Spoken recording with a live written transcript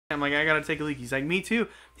I'm like, I gotta take a leak. He's like, me too.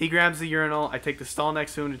 He grabs the urinal. I take the stall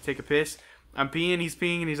next to him to take a piss. I'm peeing, he's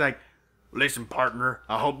peeing, and he's like, listen, partner,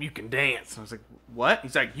 I hope you can dance. I was like, what?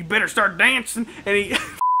 He's like, you better start dancing. And he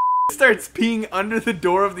starts peeing under the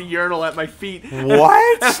door of the urinal at my feet.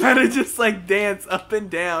 What? I had to just like dance up and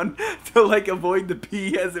down to like avoid the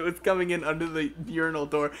pee as it was coming in under the urinal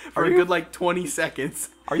door for a good like 20 seconds.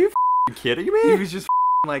 Are you kidding me? He was just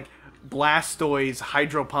like Blastoise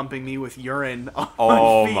hydro pumping me with urine on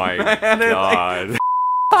Oh my feet. my god. Like,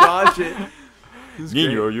 dodge it.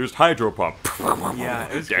 Nino used hydro pump. Yeah,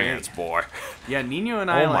 it was Dance, great. boy. Yeah, Nino and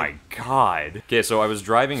I Oh my god. Okay, so I was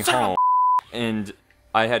driving home, and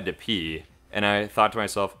I had to pee, and I thought to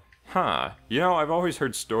myself, you know, I've always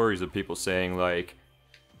heard stories of people saying, like,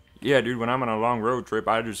 yeah, dude, when I'm on a long road trip,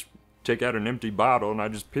 I just take out an empty bottle and I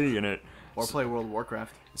just pee in it. Or play World of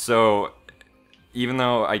Warcraft. So, even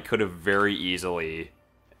though I could have very easily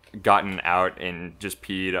gotten out and just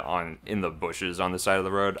peed in the bushes on the side of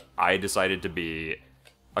the road, I decided to be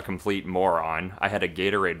a complete moron. I had a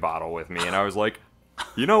Gatorade bottle with me, and I was like,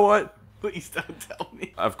 you know what? Please don't tell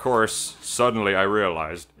me. Of course, suddenly I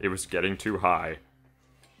realized it was getting too high.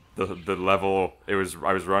 The level, I was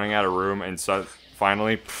running out of room, and so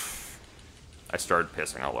finally, I started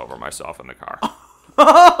pissing all over myself in the car.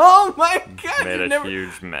 Oh my god! Made a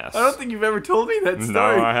huge mess. I don't think you've ever told me that story.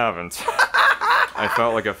 No, I haven't. I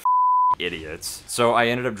felt like a idiot. So I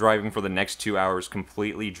ended up driving for the next 2 hours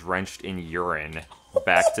completely drenched in urine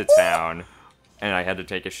back to town. And I had to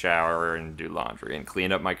take a shower and do laundry and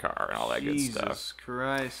clean up my car and all that good stuff. Jesus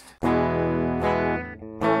Christ.